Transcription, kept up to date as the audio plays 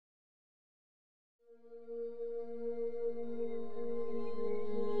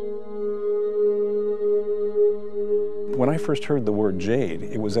When I first heard the word jade,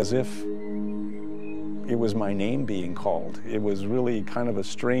 it was as if it was my name being called. It was really kind of a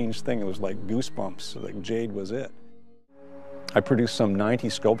strange thing. It was like goosebumps, like jade was it. I produced some 90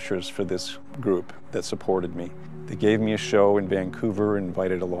 sculptures for this group that supported me. They gave me a show in Vancouver,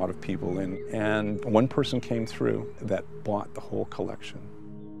 invited a lot of people in, and one person came through that bought the whole collection.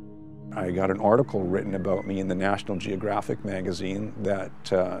 I got an article written about me in the National Geographic magazine that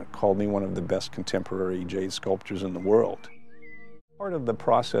called me one of the best contemporary jade sculptors in the world. Part of the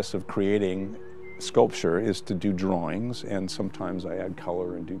process of creating sculpture is to do drawings, and sometimes I add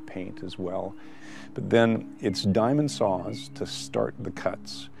color and do paint as well. But then it's diamond saws to start the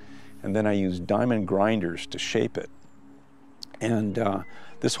cuts, and then I use diamond grinders to shape it. And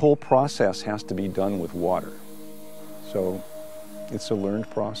this whole process has to be done with water. So it's a learned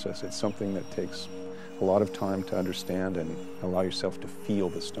process. It's something that takes a lot of time to understand and allow yourself to feel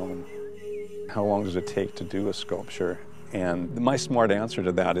the stone. How long does it take to do a sculpture? And my smart answer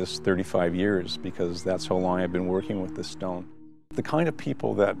to that is 35 years, because that's how long I've been working with this stone. The kind of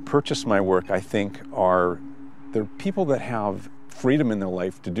people that purchase my work, I think, they're people that have freedom in their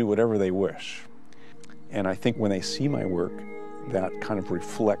life to do whatever they wish. And I think when they see my work, that kind of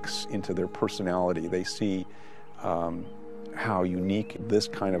reflects into their personality. They see how unique this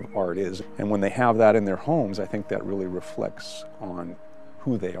kind of art is. And when they have that in their homes, I think that really reflects on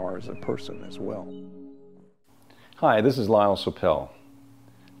who they are as a person as well. Hi, this is Lyle Sopel.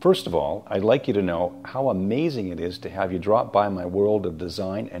 First of all, I'd like you to know how amazing it is to have you drop by my world of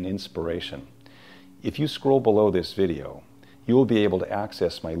design and inspiration. If you scroll below this video, you will be able to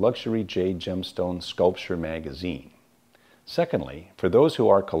access my Luxury Jade Gemstone Sculpture magazine. Secondly, for those who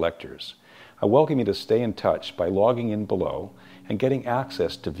are collectors, I welcome you to stay in touch by logging in below and getting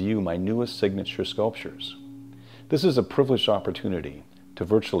access to view my newest signature sculptures. This is a privileged opportunity to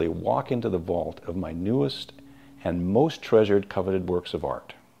virtually walk into the vault of my newest and most treasured, coveted works of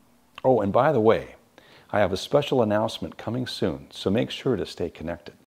art. Oh, and by the way, I have a special announcement coming soon, so make sure to stay connected.